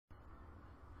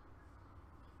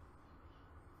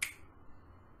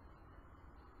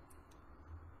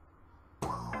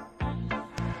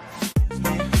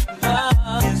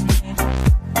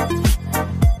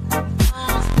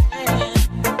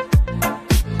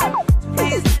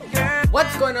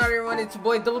What's going on, everyone? It's your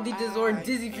boy DoubleDDizzle, or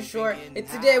Dizzi for short, and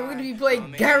today we're gonna be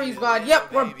playing Garry's VOD.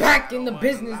 Yep, we're back in the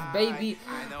business, baby,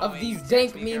 of these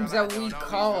dank memes that we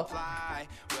call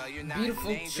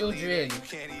beautiful children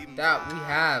that we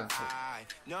have.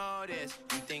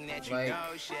 Like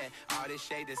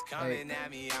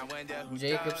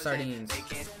Jacob Sardines.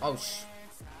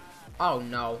 Oh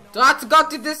no. Do I have to go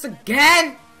through this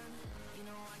again?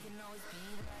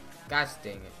 Gosh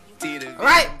dang it.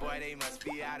 Alright!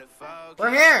 We're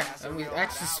here! And we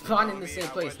actually spawned in the same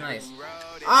place. Nice.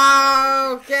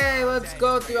 Okay, let's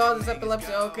go through all this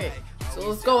epilepsy. Okay. So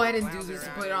let's go ahead and do this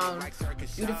and put it on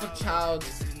beautiful child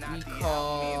we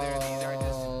call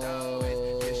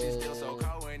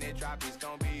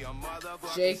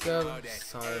Jacob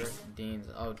Sardines.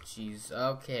 Oh jeez.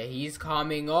 Okay, he's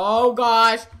coming. Oh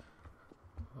gosh.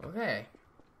 Okay.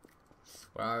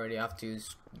 We're already off to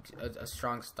a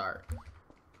strong start.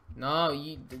 No,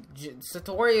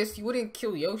 Sartorius, you wouldn't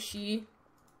kill Yoshi.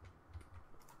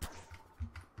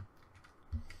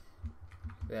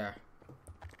 There.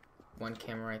 One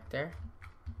camera right there.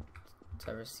 Let's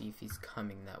ever see if he's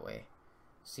coming that way.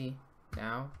 See?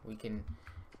 Now we can,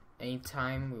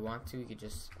 anytime we want to, we can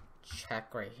just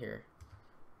check right here.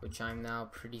 Which I'm now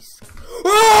pretty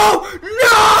Oh!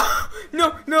 No!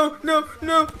 No, no, no,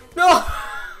 no, no!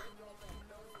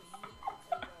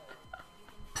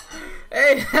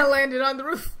 Hey, I landed on the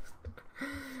roof.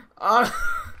 Alright.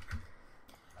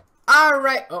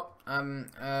 Oh, I'm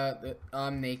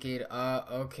naked.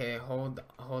 Okay, hold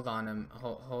on a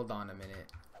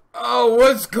minute. Oh,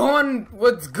 what's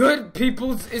good,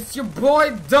 peoples? It's your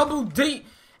boy DoubleD,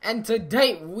 and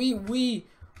today we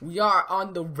are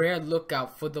on the rare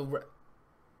lookout for the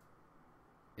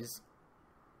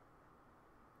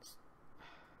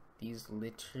these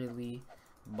literally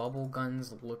bubble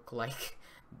guns look like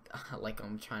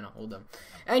I'm trying to hold them.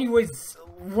 Anyways,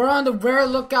 we're on the rare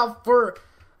lookout for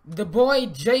the boy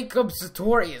Jacob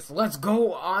Sartorius. Let's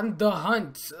go on the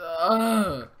hunt.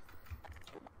 Alright,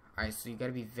 so you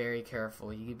gotta be very careful.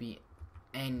 He could be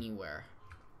anywhere.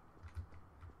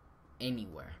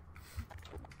 Anywhere.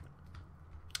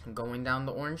 Going down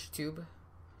the orange tube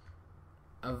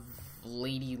of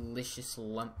ladylicious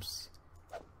lumps.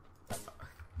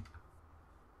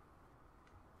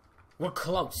 We're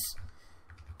close.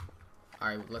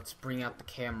 Alright, let's bring out the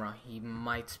camera. He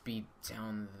might be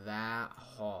down that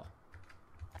hall.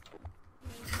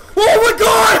 Oh my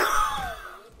god!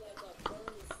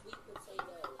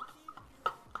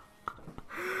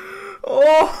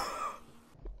 Oh!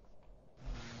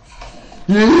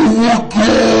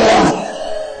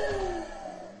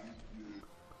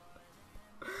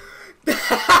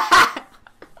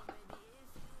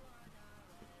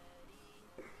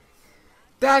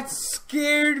 That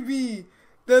scared me!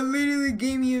 That literally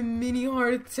gave me a mini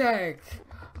heart attack.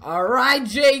 Alright,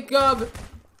 Jacob.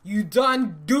 You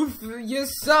done doofed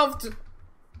yourself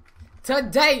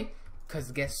today.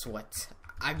 Cause guess what?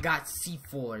 I got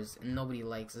C4s. And nobody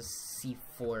likes a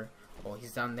C4. Oh,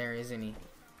 he's down there, isn't he?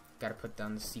 Gotta put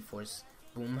down the C4s.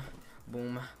 Boom.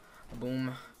 Boom.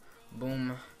 Boom.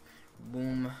 Boom.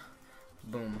 Boom.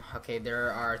 Boom. Okay,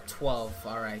 there are 12.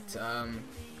 Alright.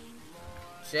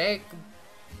 Jacob.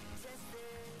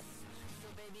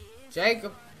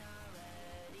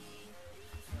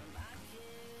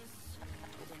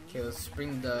 Okay, let's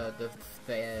bring the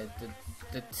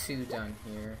two down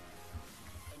here.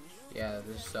 Yeah,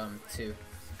 there's two.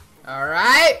 All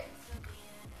right.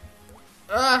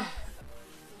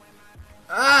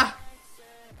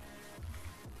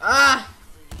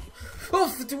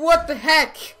 Oof, what the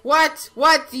heck? What?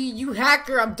 You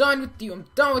hacker? I'm done with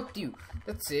you.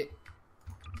 That's it.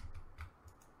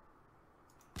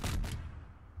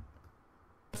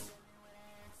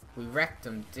 We wrecked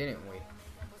him, didn't we?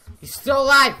 He's still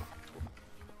alive!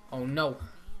 Oh no.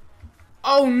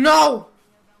 Oh no!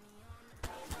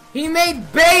 He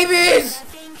made babies!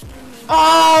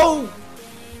 Oh!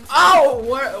 Oh!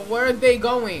 Where are they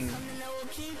going?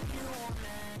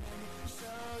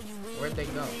 Where'd they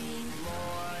go?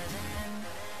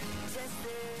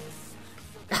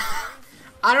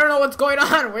 I don't know what's going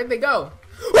on. Where'd they go?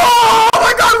 Oh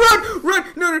my god, run!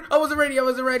 No, I wasn't ready.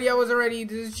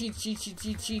 This is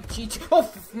cheat. Oh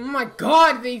my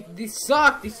god, they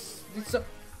suck. They suck.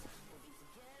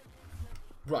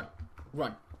 Run.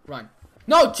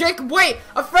 No, Jacob, wait!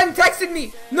 A friend texted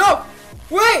me! No!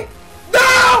 Wait!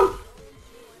 No!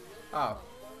 Oh.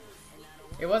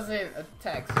 It wasn't a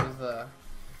text, it was a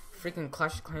freaking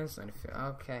Clash of Clans.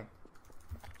 Okay.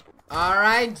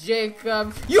 Alright,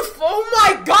 Jacob. Oh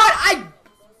my god, I'm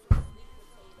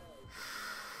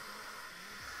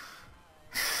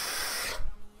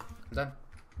done.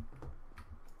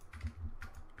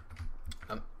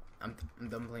 I'm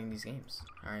done playing these games.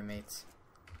 Alright, mates.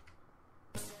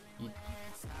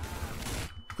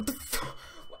 What the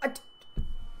fuck?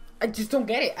 I just don't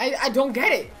get it. I don't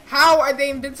get it. How are they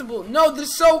invincible? No, they're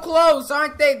so close,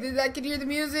 aren't they? I can hear the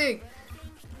music.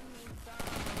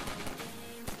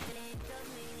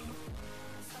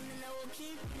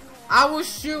 I will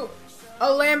shoot a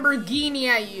Lamborghini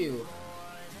at you.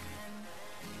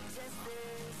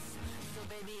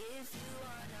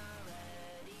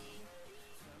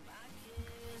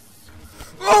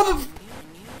 Oh,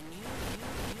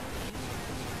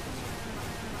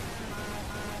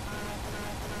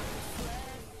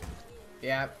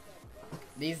 yeah,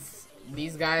 these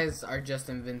guys are just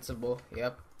invincible.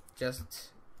 Yep, just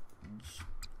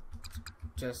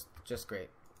great.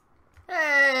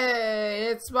 Hey,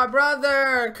 it's my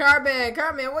brother, Carmen.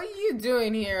 Carmen, what are you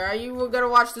doing here? Are you gonna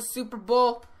watch the Super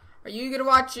Bowl? Are you gonna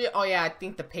watch it? Oh yeah, I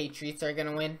think the Patriots are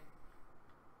gonna win.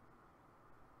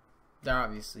 They're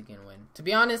obviously gonna win. To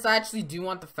be honest, I actually do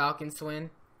want the Falcons to win,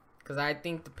 because I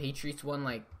think the Patriots won,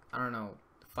 like, I don't know,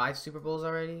 5 Super Bowls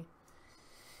already.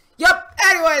 Yep.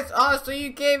 Anyways, oh, so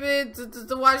you came in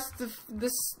to watch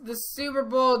the Super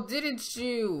Bowl, didn't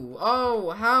you? Oh,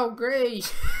 how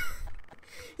great!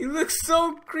 He looks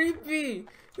so creepy.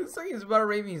 He looks like he's about to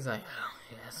rape me. He's like, oh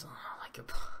yes, I like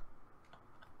it.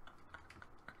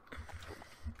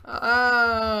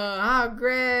 Oh, how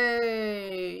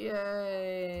great!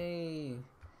 Yay!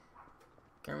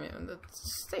 Kermit,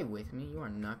 stay with me. You are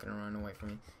not gonna run away from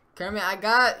me. Kermit, I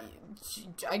got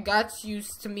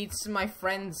used to meet some of my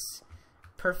friends.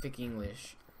 Perfect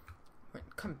English. Wait,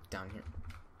 come down here.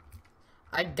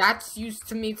 I got used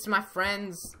to meet some of my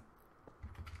friends.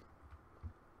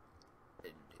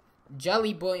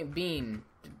 Jelly bean.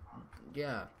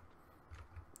 Yeah.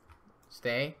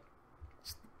 Stay.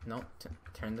 No,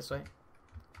 turn this way.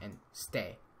 And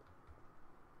stay.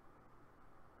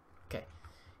 Okay.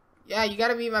 Yeah, you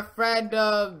gotta be my friend,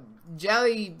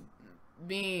 Jelly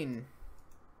Bean.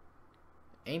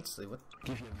 Ainsley, what?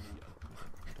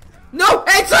 No!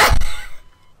 Ainsley!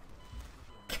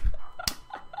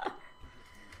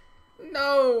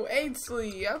 No,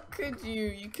 Ainsley, how could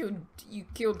you? You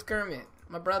killed Kermit,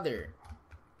 my brother.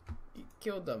 You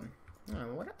killed him.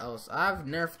 Oh, what else? I have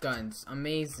Nerf guns.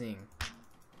 Amazing.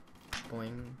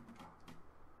 Boing.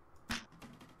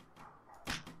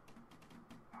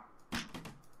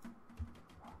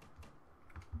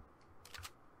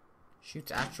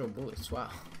 Shoots actual bullets. Wow.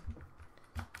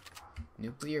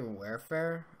 Nuclear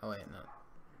warfare? Oh wait, no.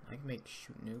 I can make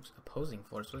shoot nukes. Opposing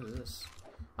force. What is this?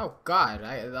 Oh god!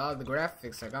 All the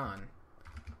graphics are gone.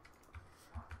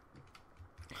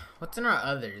 What's in our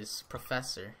others?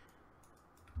 Professor.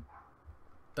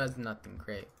 Does nothing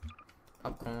great.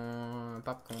 Popcorn,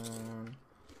 popcorn,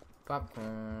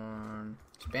 popcorn.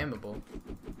 Spammable.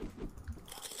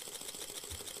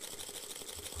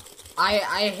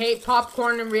 I hate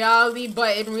popcorn in reality,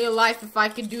 but in real life, if I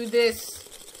could do this,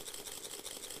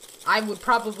 I would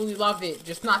probably love it.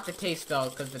 Just not the taste though,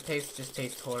 because the taste just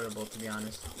tastes horrible, to be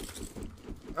honest.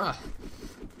 Ugh.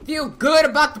 Feel good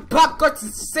about the popcorn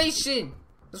sensation.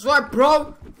 That's right,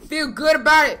 bro. Feel good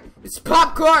about it. It's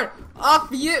popcorn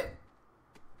off of you.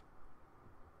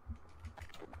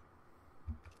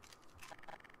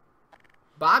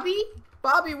 Bobby?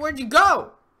 Bobby, where'd you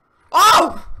go?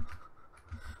 Oh!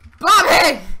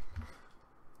 Bobby!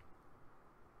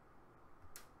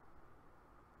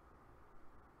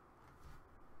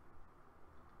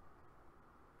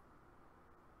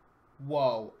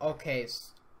 Whoa, okay.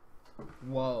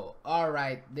 Whoa,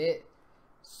 alright.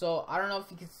 So, I don't know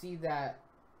if you can see that.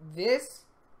 This,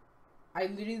 I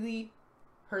literally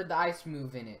heard the ice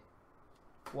move in it.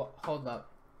 What? Hold up.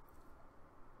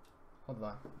 Hold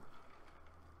on.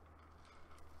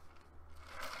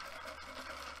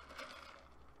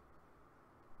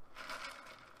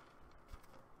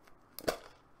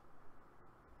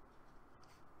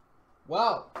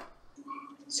 Wow.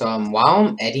 So while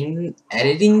I'm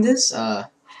editing this,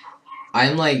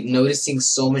 I'm like noticing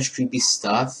so much creepy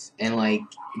stuff, and like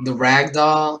the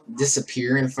ragdoll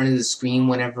disappear in front of the screen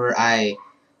whenever I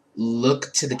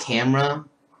look to the camera.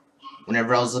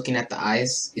 Whenever I was looking at the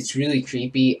ice, it's really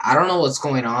creepy. I don't know what's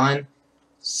going on.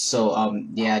 So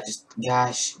yeah, just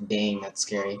gosh dang, that's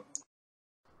scary.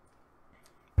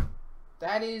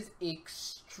 That is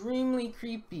extremely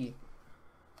creepy.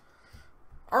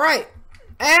 Alright.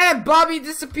 And Bobby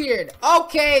disappeared.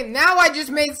 Okay, now I just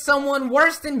made someone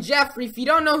worse than Jeffrey. If you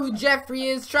don't know who Jeffrey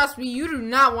is, trust me, you do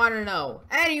not want to know.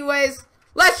 Anyways,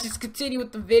 let's just continue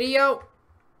with the video.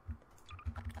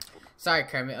 Sorry,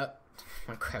 Kermit.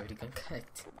 My gravity gun cut.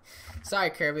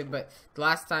 Sorry, Kermit, but the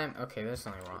last time... Okay, there's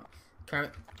something wrong.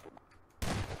 Kermit.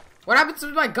 What happened to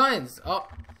my guns? Oh,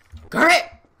 Garry!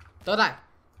 Don't die.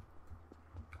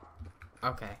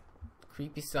 Okay.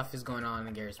 Creepy stuff is going on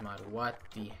in Garry's mod. What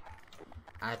the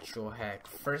actual heck?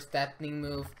 First that thing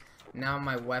move. Now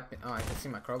my weapon. Oh, I can see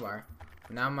my crowbar.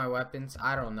 Now my weapons.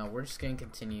 I don't know. We're just gonna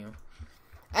continue.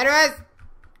 Anyways,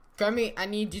 Kermit, I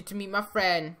need you to meet my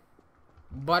friend.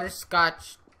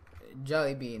 Butterscotch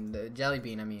jelly bean. The jelly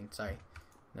bean, I mean, sorry.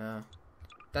 No.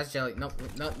 That's jelly. No,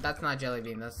 that's not jelly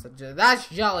bean. That's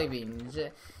jelly bean.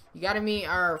 You gotta meet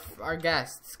our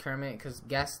guests, Kermit, because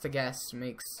guest to guest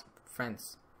makes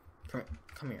friends. Kermit,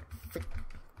 come here.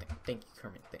 Thank you,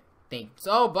 Kermit. Thank you.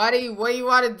 So, buddy, what do you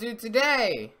want to do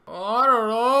today? Oh, I don't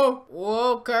know.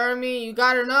 Whoa, Kermit, you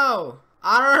gotta know.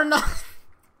 I don't know.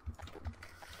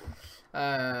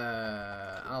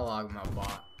 I'll log my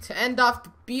bot. To end off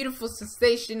the beautiful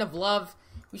sensation of love,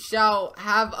 we shall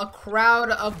have a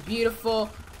crowd of beautiful,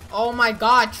 oh my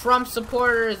god, Trump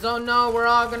supporters. Oh no, we're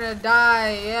all gonna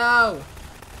die. Yo,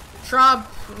 Trump,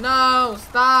 no,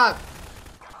 stop.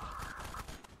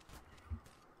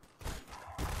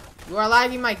 You are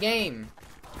lagging my game.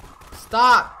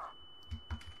 Stop.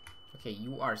 Okay,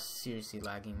 you are seriously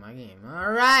lagging my game.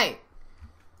 Alright.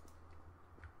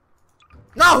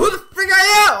 No, who the frick are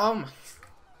you? Oh my.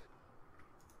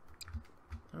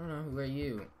 I don't know, who are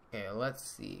you? Okay, let's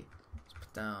see. Let's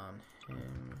put down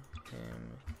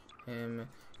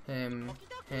him.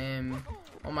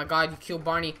 Oh my god, you killed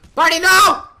Barney. Barney,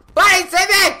 no! Barney, save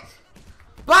me!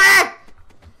 Barney!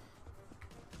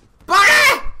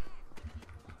 Barney!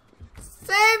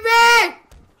 Save me!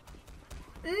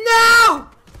 No!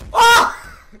 Oh!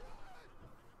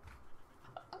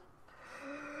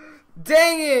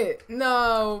 Dang it!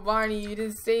 No, Barney, you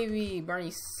didn't save me. Barney,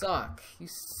 you suck. You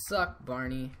suck,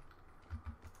 Barney.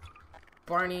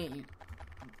 Barney,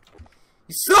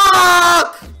 you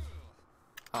suck!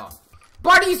 Oh.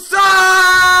 Barney, you suck!